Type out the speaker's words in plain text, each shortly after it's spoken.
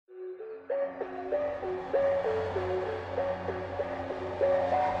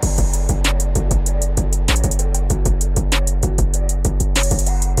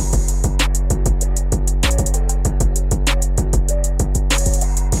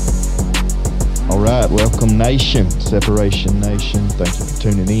right, welcome Nation, Separation Nation. Thank you for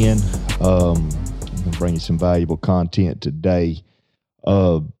tuning in. I'm going to bring you some valuable content today.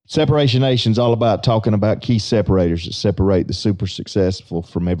 Separation Nation is all about talking about key separators that separate the super successful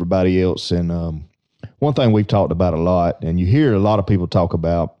from everybody else. And one thing we've talked about a lot, and you hear a lot of people talk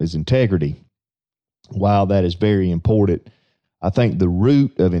about, is integrity. While that is very important, I think the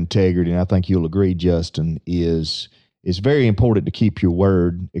root of integrity, and I think you'll agree, Justin, is it's very important to keep your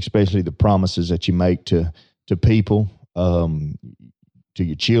word, especially the promises that you make to people, to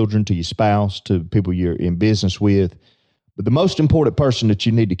your children, to your spouse, to people you're in business with. But the most important person that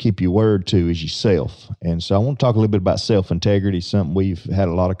you need to keep your word to is yourself. And so I want to talk a little bit about self-integrity, something we've had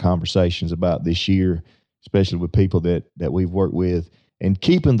a lot of conversations about this year, especially with people that we've worked with, and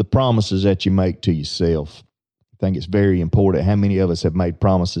keeping the promises that you make to yourself. I think it's very important. How many of us have made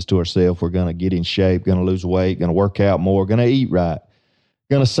promises to ourselves? We're going to get in shape, going to lose weight, going to work out more, going to eat right,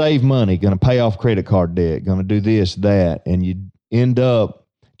 going to save money, going to pay off credit card debt, going to do this, that, and you end up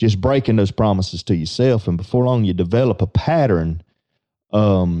just breaking those promises to yourself. And before long, you develop a pattern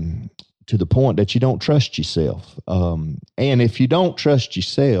to the point that you don't trust yourself. And if you don't trust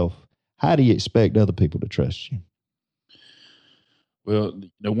yourself, how do you expect other people to trust you? Well,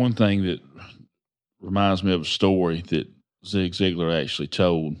 the one thing that reminds me of a story that Zig Ziglar actually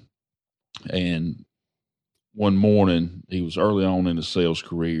told. And one morning, he was early on in his sales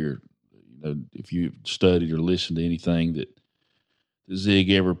career. You know, if you studied or listened to anything that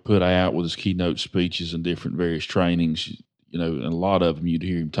Zig ever put out with his keynote speeches and different various trainings, you know, and a lot of them you'd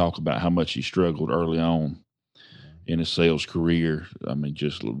hear him talk about how much he struggled early on in his sales career. I mean,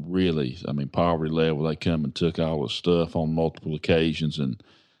 just really, poverty level. They come and took all his stuff on multiple occasions and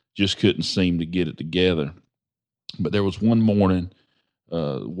just couldn't seem to get it together. But there was one morning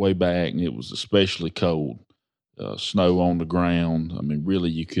way back, and it was especially cold, snow on the ground. I mean, really,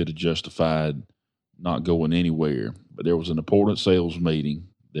 you could have justified not going anywhere. But there was an important sales meeting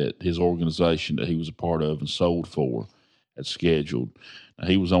that his organization that he was a part of and sold for had scheduled. Now,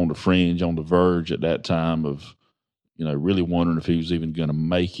 he was on the fringe, on the verge at that time of, you know, really wondering if he was even going to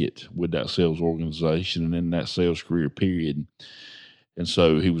make it with that sales organization and in that sales career period. And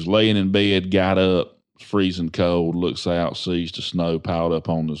so he was laying in bed, got up, freezing cold, looks out, sees the snow piled up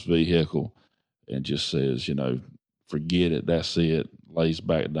on his vehicle, and just says, you know, forget it, that's it, lays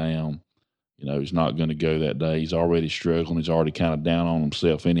back down. You know, he's not going to go that day. He's already struggling. He's already kind of down on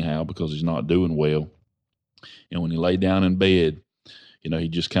himself anyhow because he's not doing well. And when he lay down in bed, you know, he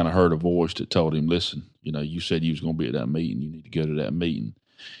just kind of heard a voice that told him, listen, you know, you said you was going to be at that meeting. You need to go to that meeting.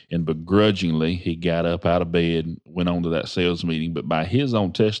 And begrudgingly, he got up out of bed, went on to that sales meeting. But by his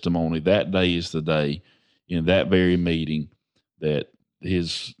own testimony, that day is the day in that very meeting that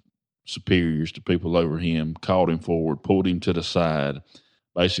his superiors, the people over him, called him forward, pulled him to the side,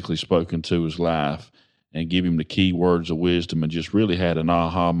 basically spoke into his life and give him the key words of wisdom, and just really had an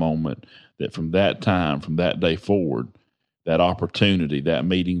aha moment that from that time, from that day forward, that opportunity, that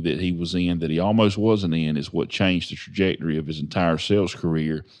meeting that he was in, that he almost wasn't in, is what changed the trajectory of his entire sales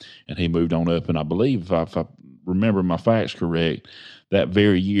career. And he moved on up. And I believe, if I remember my facts correct, that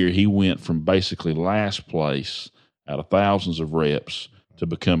very year he went from basically last place out of thousands of reps to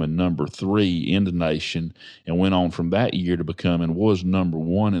becoming number 3 in the nation, and went on from that year to become and was number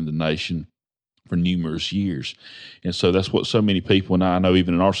 1 in the nation for numerous years. And so that's what so many people, and I know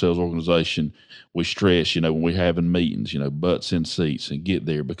even in our sales organization, we stress, you know, when we're having meetings, you know, butts in seats and get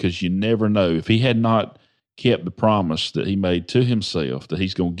there, because you never know. If he had not kept the promise that he made to himself that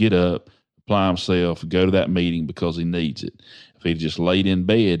he's going to get up, apply himself, go to that meeting because he needs it. If he just laid in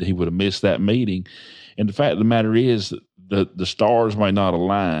bed, he would have missed that meeting. And the fact of the matter is that the stars may not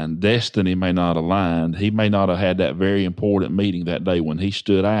align, destiny may not align. He may not have had that very important meeting that day when he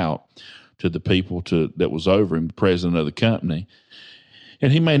stood out to the people that was over him, the president of the company.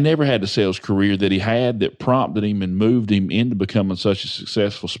 And he may never had the sales career that he had that prompted him and moved him into becoming such a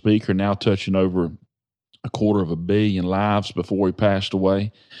successful speaker, now touching over 250 million lives before he passed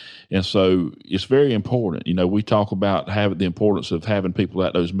away. And so it's very important. You know, we talk about the importance of having people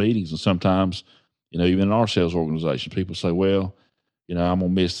at those meetings. And sometimes, you know, even in our sales organization, people say, well, you know, I'm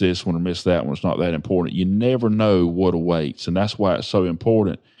going to miss this one or miss that one. It's not that important. You never know what awaits. And that's why it's so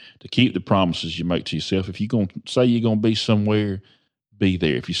important to keep the promises you make to yourself. If you're going to say you're going to be somewhere, be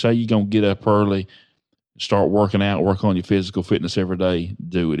there. If you say you're going to get up early, start working out, work on your physical fitness every day,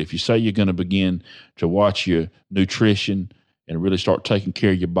 do it. If you say you're going to begin to watch your nutrition and really start taking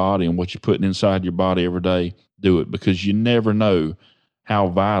care of your body and what you're putting inside your body every day, do it, because you never know how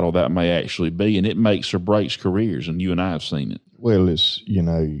vital that may actually be. And it makes or breaks careers. And you and I have seen it. Well, it's, you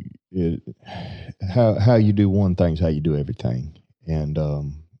know, how you do one thing is how you do everything. And,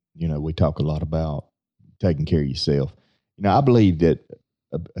 we talk a lot about taking care of yourself. I believe that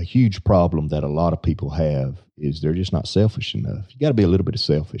a huge problem that a lot of people have is they're just not selfish enough. You got to be a little bit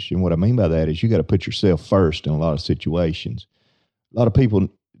selfish. And what I mean by that is you got to put yourself first in a lot of situations. A lot of people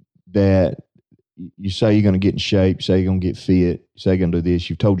that you say you're going to get in shape, say you're going to get fit, say you're going to do this.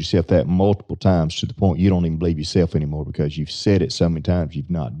 You've told yourself that multiple times to the point you don't even believe yourself anymore because you've said it so many times you've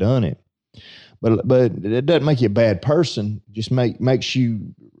not done it. But it doesn't make you a bad person. It just makes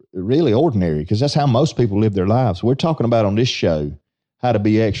you really ordinary, because that's how most people live their lives. We're talking about on this show how to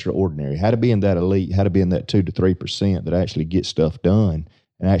be extraordinary, how to be in that elite, how to be in that 2 to 3% that actually get stuff done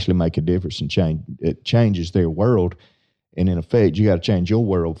and actually make a difference and change. It changes their world. And in effect, you got to change your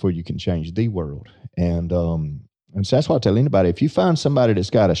world before you can change the world. And so that's why I tell anybody, if you find somebody that's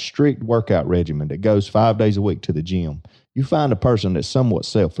got a strict workout regimen that goes 5 days a week to the gym, you find a person that's somewhat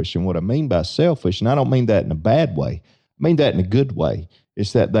selfish. And what I mean by selfish, and I don't mean that in a bad way, I mean that in a good way,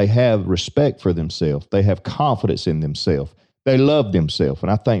 is that they have respect for themselves. They have confidence in themselves. They love themselves.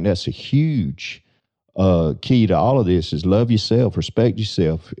 And I think that's a huge key to all of this is love yourself, respect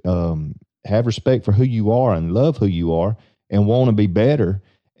yourself, have respect for who you are and love who you are and want to be better.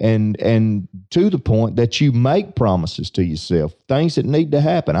 And to the point that you make promises to yourself, things that need to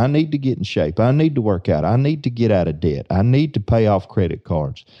happen. I need to get in shape. I need to work out. I need to get out of debt. I need to pay off credit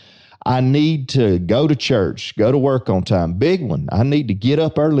cards. I need to go to church, go to work on time. Big one. I need to get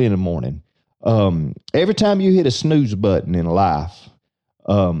up early in the morning. Every time you hit a snooze button in life,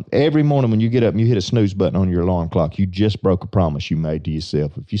 every morning when you get up and you hit a snooze button on your alarm clock, you just broke a promise you made to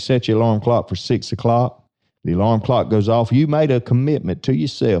yourself. If you set your alarm clock for 6 o'clock, the alarm clock goes off. You made a commitment to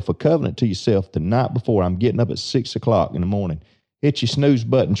yourself, a covenant to yourself the night before. I'm getting up at 6 o'clock in the morning. Hit your snooze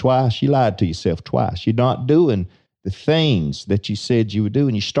button twice. You lied to yourself twice. You're not doing the things that you said you would do,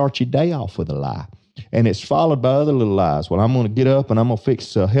 and you start your day off with a lie. And it's followed by other little lies. Well, I'm going to get up and I'm going to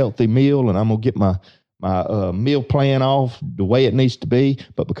fix a healthy meal and I'm going to get my meal plan off the way it needs to be.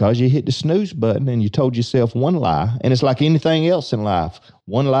 But because you hit the snooze button and you told yourself one lie, and it's like anything else in life,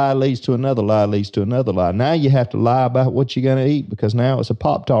 one lie leads to another lie leads to another lie. Now you have to lie about what you're going to eat because now it's a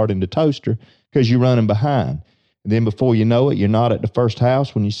Pop-Tart in the toaster because you're running behind. And then before you know it, you're not at the first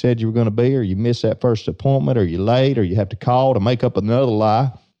house when you said you were going to be, or you miss that first appointment, or you're late, or you have to call to make up another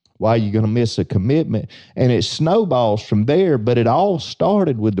lie. Why you're going to miss a commitment. And it snowballs from there, but it all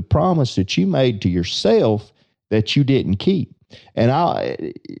started with the promise that you made to yourself that you didn't keep. And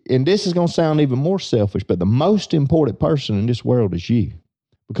this is going to sound even more selfish, but the most important person in this world is you.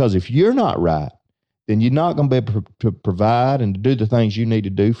 Because if you're not right, then you're not going to be able to provide and to do the things you need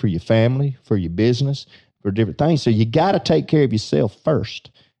to do for your family, for your business, for different things. So you got to take care of yourself first.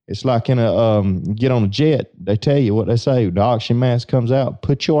 It's like in get on a jet, they tell you what they say, the oxygen mask comes out,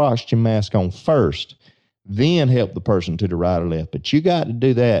 put your oxygen mask on first, then help the person to the right or left. But you got to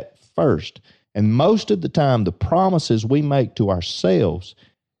do that first. And most of the time, the promises we make to ourselves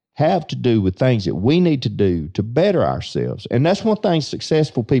have to do with things that we need to do to better ourselves. And that's one thing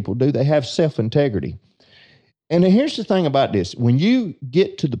successful people do. They have self-integrity. And here's the thing about this. When you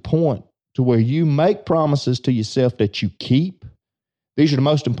get to the point to where you make promises to yourself that you keep, these are the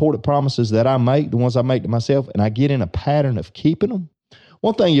most important promises that I make, the ones I make to myself, and I get in a pattern of keeping them.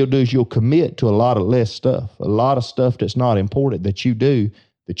 One thing you'll do is you'll commit to a lot of less stuff, a lot of stuff that's not important that you do,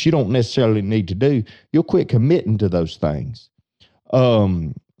 that you don't necessarily need to do. You'll quit committing to those things.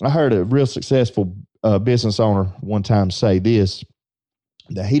 I heard a real successful business owner one time say this,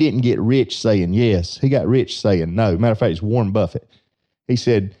 that he didn't get rich saying yes. He got rich saying no. Matter of fact, it's Warren Buffett. He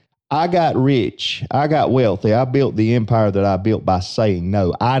said, I got rich. I got wealthy. I built the empire that I built by saying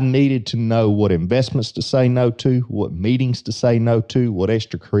no. I needed to know what investments to say no to, what meetings to say no to, what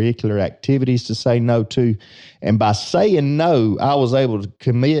extracurricular activities to say no to. And by saying no, I was able to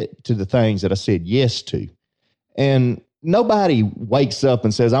commit to the things that I said yes to. And nobody wakes up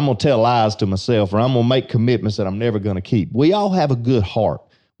and says, I'm going to tell lies to myself, or I'm going to make commitments that I'm never going to keep. We all have a good heart.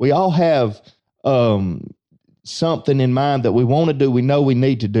 We all have something in mind that we want to do, we know we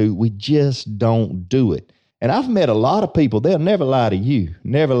need to do, we just don't do it. And I've met a lot of people, they'll never lie to you,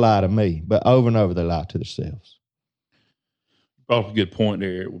 never lie to me, but over and over they lie to themselves. Brought up a good point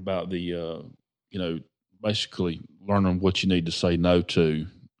there about the, basically learning what you need to say no to,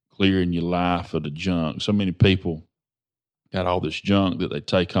 clearing your life of the junk. So many people got all this junk that they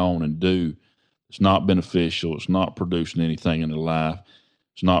take on and do. It's not beneficial. It's not producing anything in their life.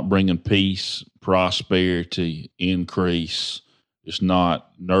 It's not bringing peace, prosperity, increase. It's not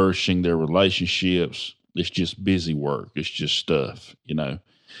nourishing their relationships. It's just busy work. It's just stuff,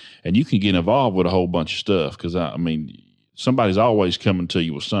 And you can get involved with a whole bunch of stuff because, somebody's always coming to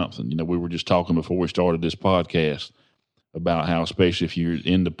you with something. We were just talking before we started this podcast about how, especially if you're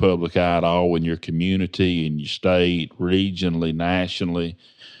in the public eye at all in your community, in your state, regionally, nationally,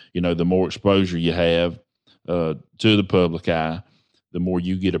 the more exposure you have to the public eye, the more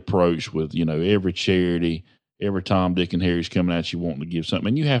you get approached with, every charity, every Tom, Dick, and Harry's coming at you wanting to give something.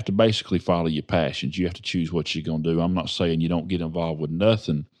 And you have to basically follow your passions. You have to choose what you're going to do. I'm not saying you don't get involved with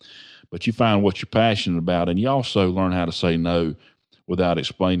nothing, but you find what you're passionate about. And you also learn how to say no without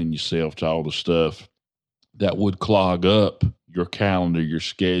explaining yourself to all the stuff that would clog up your calendar, your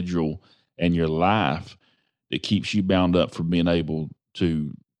schedule, and your life that keeps you bound up for being able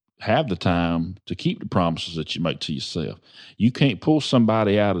to have the time to keep the promises that you make to yourself. You can't pull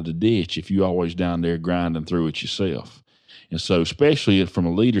somebody out of the ditch if you're always down there grinding through it yourself. And so, especially from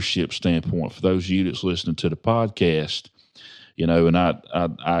a leadership standpoint, for those of you that's listening to the podcast, and I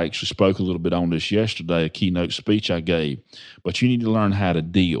actually spoke a little bit on this yesterday, a keynote speech I gave, but you need to learn how to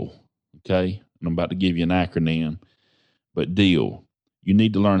deal, okay? And I'm about to give you an acronym, but deal. You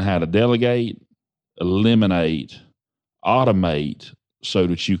need to learn how to delegate, eliminate, automate, so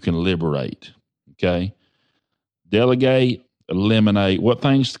that you can liberate, okay? Delegate, eliminate. What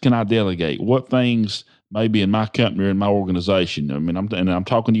things can I delegate? What things maybe in my company or in my organization? I mean, I'm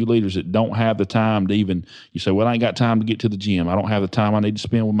talking to you leaders that don't have the time to even, you say, well, I ain't got time to get to the gym. I don't have the time I need to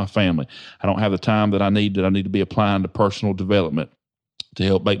spend with my family. I don't have the time that I need to be applying to personal development to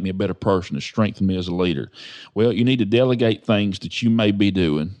help make me a better person, to strengthen me as a leader. Well, you need to delegate things that you may be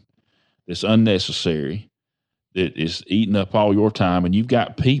doing that's unnecessary, that is eating up all your time, and you've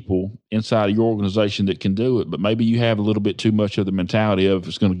got people inside of your organization that can do it, but maybe you have a little bit too much of the mentality of, if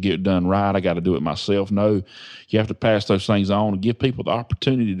it's going to get done right, I got to do it myself. No, you have to pass those things on and give people the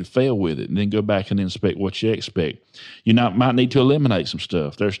opportunity to fail with it, and then go back and inspect what you expect. You might need to eliminate some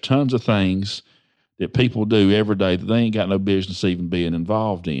stuff. There's tons of things that people do every day that they ain't got no business even being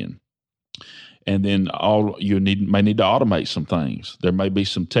involved in. And then may need to automate some things. There may be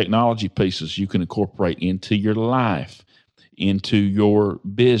some technology pieces you can incorporate into your life, into your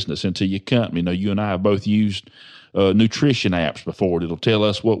business, into your company. You and I have both used nutrition apps before. It'll tell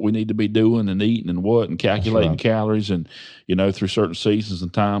us what we need to be doing and eating and what, and calculating calories, and through certain seasons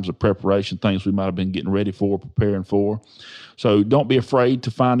and times of preparation, things we might have been getting ready for, preparing for. So don't be afraid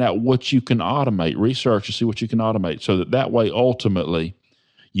to find out what you can automate. Research and see what you can automate, so that way ultimately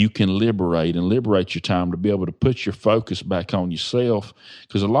you can liberate your time to be able to put your focus back on yourself.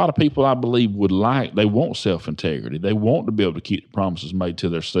 Because a lot of people, I believe, they want self-integrity. They want to be able to keep the promises made to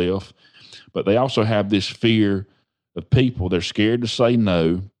themselves, but they also have this fear of people. They're scared to say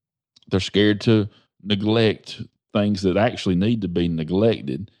no. They're scared to neglect things that actually need to be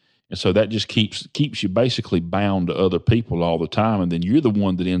neglected. And so that just keeps you basically bound to other people all the time. And then you're the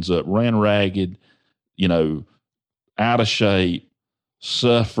one that ends up ran ragged, out of shape,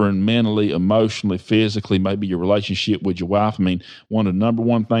 suffering mentally, emotionally, physically, maybe your relationship with your wife. I mean, one of the number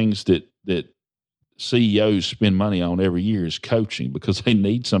one things that CEOs spend money on every year is coaching, because they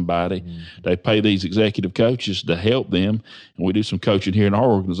need somebody. Mm-hmm. They pay these executive coaches to help them, and we do some coaching here in our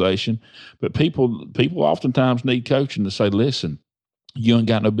organization. But people oftentimes need coaching to say, listen, you ain't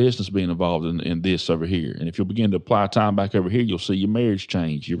got no business being involved in this over here. And if you'll begin to apply time back over here, you'll see your marriage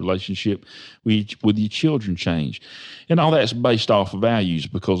change, your relationship with your children change. And all that's based off of values,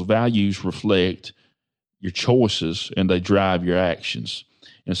 because values reflect your choices and they drive your actions.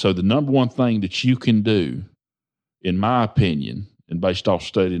 And so the number one thing that you can do, in my opinion, and based off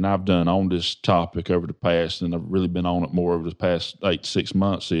studying I've done on this topic over the past, and I've really been on it more over the past 8 to 6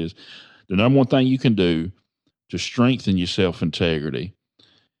 months, is the number one thing you can do to strengthen your self-integrity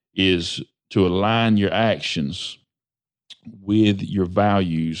is to align your actions with your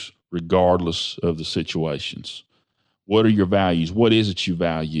values regardless of the situations. What are your values? What is it you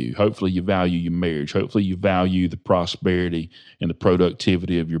value? Hopefully you value your marriage. Hopefully you value the prosperity and the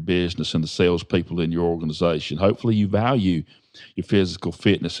productivity of your business and the salespeople in your organization. Hopefully you value your physical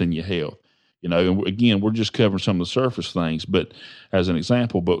fitness and your health. And again, we're just covering some of the surface things, but as an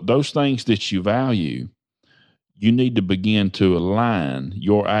example, but those things that you value, you need to begin to align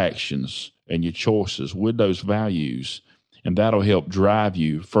your actions and your choices with those values, and that'll help drive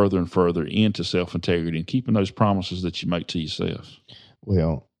you further and further into self-integrity and keeping those promises that you make to yourself.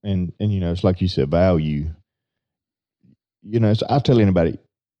 Well, and it's like you said, value. So I tell anybody,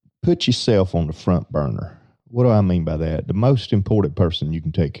 put yourself on the front burner. What do I mean by that? The most important person you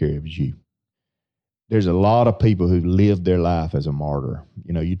can take care of is you. There's a lot of people who live their life as a martyr.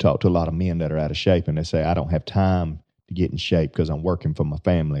 You talk to a lot of men that are out of shape, and they say, I don't have time to get in shape because I'm working for my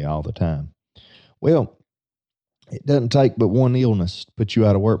family all the time. Well, it doesn't take but one illness to put you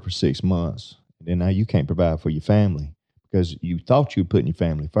out of work for 6 months. And then now you can't provide for your family because you thought you were putting your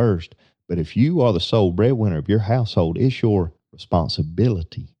family first, But if you are the sole breadwinner of your household, it's your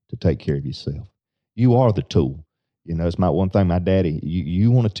responsibility to take care of yourself. You are the tool. You know, it's my one thing, my daddy, you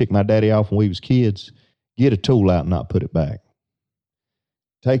want to tick my daddy off when we was kids, get a tool out and not put it back.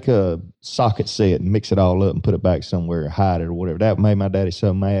 Take a socket set and mix it all up and put it back somewhere, hide it or whatever. That made my daddy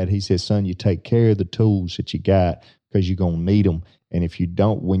so mad. He said, son, you take care of the tools that you got because you're going to need them. And if you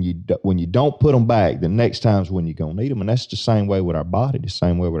don't, when you don't put them back, the next time's when you're going to need them. And that's the same way with our body, the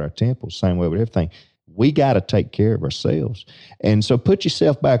same way with our temple, the same way with everything. We got to take care of ourselves. And so put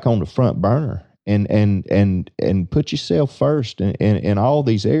yourself back on the front burner and put yourself first in all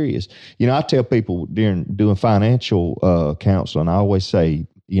these areas. You know, I tell people during doing financial counseling, I always say,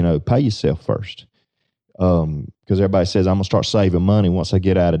 you know, pay yourself first. Because everybody says, I'm going to start saving money once I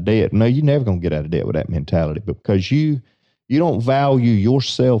get out of debt. No, you're never going to get out of debt with that mentality. But because you don't value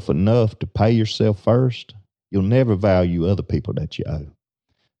yourself enough to pay yourself first, you'll never value other people that you owe.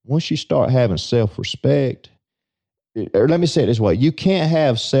 Once you start having self-respect, or let me say it this way, you can't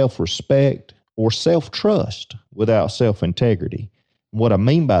have self-respect or self-trust without self-integrity. What I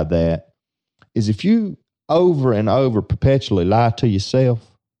mean by that is if you over and over perpetually lie to yourself,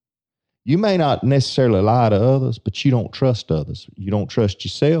 you may not necessarily lie to others, but you don't trust others. You don't trust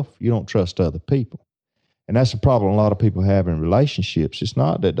yourself. You don't trust other people. And that's the problem a lot of people have in relationships. It's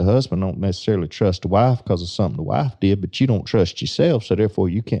not that the husband don't necessarily trust the wife because of something the wife did, but you don't trust yourself, so therefore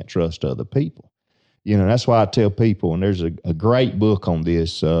you can't trust other people. You know, that's why I tell people, and there's a great book on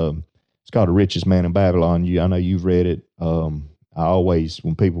this. It's called The Richest Man in Babylon. I know you've read it. I always,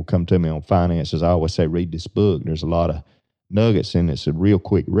 when people come to me on finances, I always say, read this book. There's a lot of nuggets in it. It's a real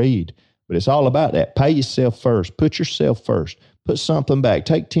quick read. But it's all about that. Pay yourself first. Put yourself first. Put something back.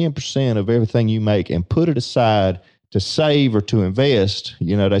 Take 10% of everything you make and put it aside to save or to invest.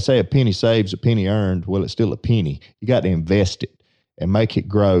 You know, they say a penny saves, a penny earned. Well, it's still a penny. You got to invest it and make it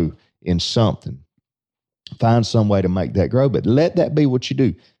grow in something. Find some way to make that grow, but let that be what you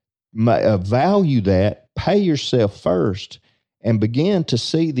do. Value that, pay yourself first, and begin to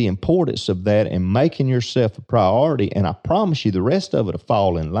see the importance of that and making yourself a priority. And I promise you the rest of it will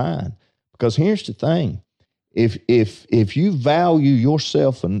fall in line. Because here's the thing. If you value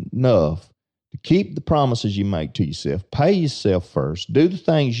yourself enough to keep the promises you make to yourself, pay yourself first, do the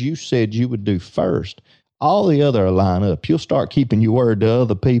things you said you would do first, all the other will line up. You'll start keeping your word to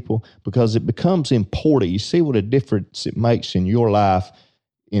other people because it becomes important. You see what a difference it makes in your life,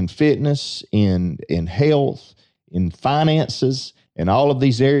 in fitness, in health, in finances, and all of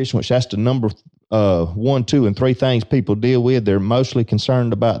these areas, which that's the number 1, 2, and 3 things people deal with. They're mostly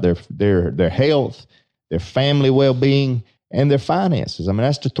concerned about their health, their family well-being, and their finances. I mean,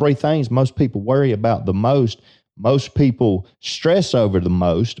 that's the 3 things most people worry about the most. Most people stress over the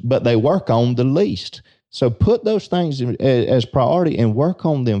most, but they work on the least. So put those things as priority and work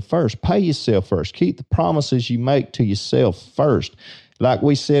on them first. Pay yourself first. Keep the promises you make to yourself first. Like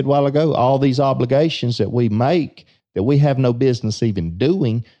we said a while ago, all these obligations that we make that we have no business even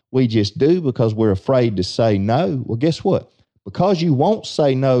doing, we just do because we're afraid to say no. Well, guess what? Because you won't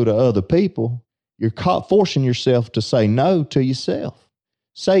say no to other people, you're forcing yourself to say no to yourself.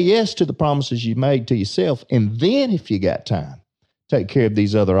 Say yes to the promises you made to yourself, and then if you got time, take care of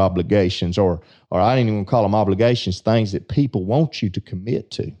these other obligations, or I didn't even call them obligations, things that people want you to commit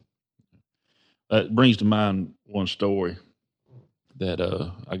to. That brings to mind one story that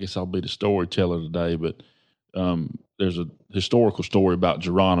I guess I'll be the storyteller today, but there's a historical story about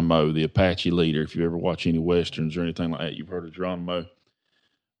Geronimo, the Apache leader. If you ever watch any Westerns or anything like that, you've heard of Geronimo.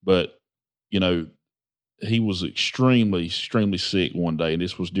 But, you know, he was extremely, extremely sick one day, and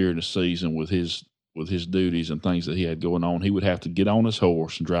this was during the season with his duties and things that he had going on. He would have to get on his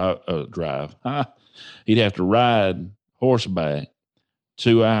horse and drive. He'd have to ride horseback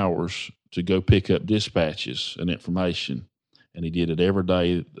 2 hours to go pick up dispatches and information. And he did it every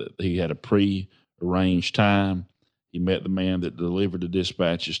day. He had a pre-arranged time. He met the man that delivered the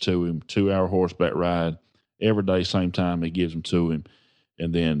dispatches to him, 2-hour horseback ride. Every day, same time, he gives them to him.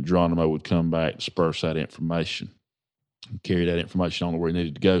 And then Geronimo would come back, disperse that information, and carry that information on to where he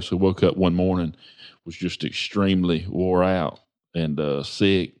needed to go. So he woke up one morning, was just extremely wore out and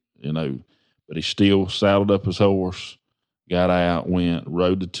sick, you know, but he still saddled up his horse, got out, went,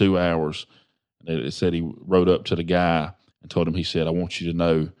 rode the 2 hours. And it said he rode up to the guy and told him, he said, I want you to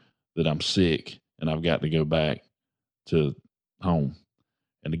know that I'm sick and I've got to go back to home.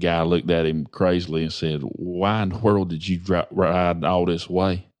 And the guy looked at him crazily and said, why in the world did you ride all this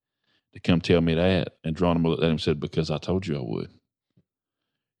way to come tell me that? And Geronimo looked at him and said, because I told you I would.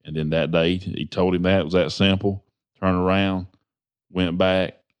 And then that day, he told him that. It was that simple. Turned around, went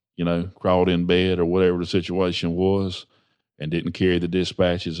back, you know, crawled in bed or whatever the situation was. and didn't carry the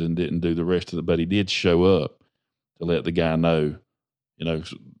dispatches and didn't do the rest of it, but he did show up to let the guy know,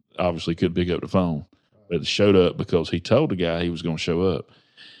 obviously couldn't pick up the phone, but showed up because he told the guy he was going to show up.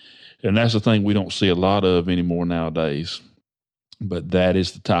 And that's the thing we don't see a lot of anymore nowadays. But that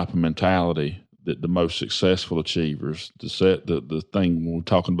is the type of mentality that the most successful achievers, the thing when we're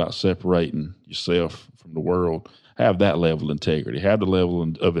talking about separating yourself from the world, have that level of integrity. Have the level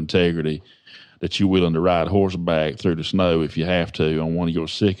of integrity that you're willing to ride horseback through the snow if you have to on one of your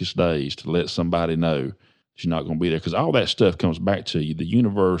sickest days to let somebody know that you're not going to be there. Because all that stuff comes back to you. The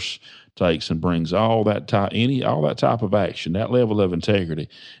universe takes and brings all that type of action. That level of integrity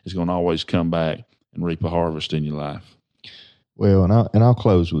is going to always come back and reap a harvest in your life. Well, and I'll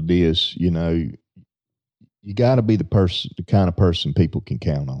close with this. You got to be the kind of person people can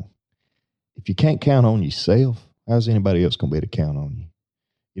count on. If you can't count on yourself, how's anybody else going to be able to count on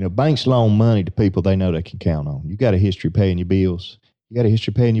you? Banks loan money to people they know they can count on. You got a history paying your bills. You got a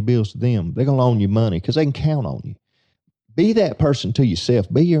history paying your bills to them. They're going to loan you money because they can count on you. Be that person to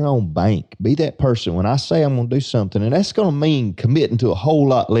yourself. Be your own bank. Be that person. When I say I'm going to do something, and that's going to mean committing to a whole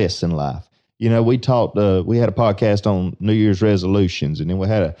lot less in life. We had a podcast on New Year's resolutions, and then we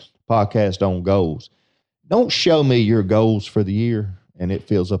had a podcast on goals. Don't show me your goals for the year and it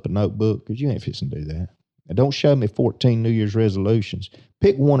fills up a notebook, because you ain't fixing to do that. And don't show me 14 New Year's resolutions.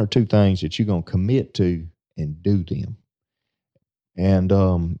 Pick one or two things that you're going to commit to and do them.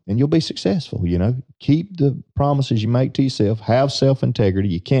 And you'll be successful. Keep the promises you make to yourself. Have self-integrity.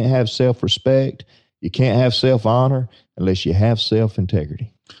 You can't have self-respect. You can't have self-honor unless you have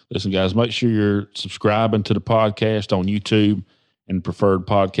self-integrity. Listen, guys, make sure you're subscribing to the podcast on YouTube and preferred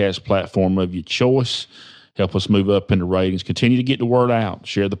podcast platform of your choice. Help us move up in the ratings. Continue to get the word out.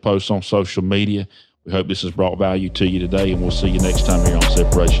 Share the posts on social media. We hope this has brought value to you today, and we'll see you next time here on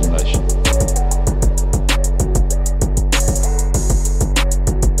Separation Nation.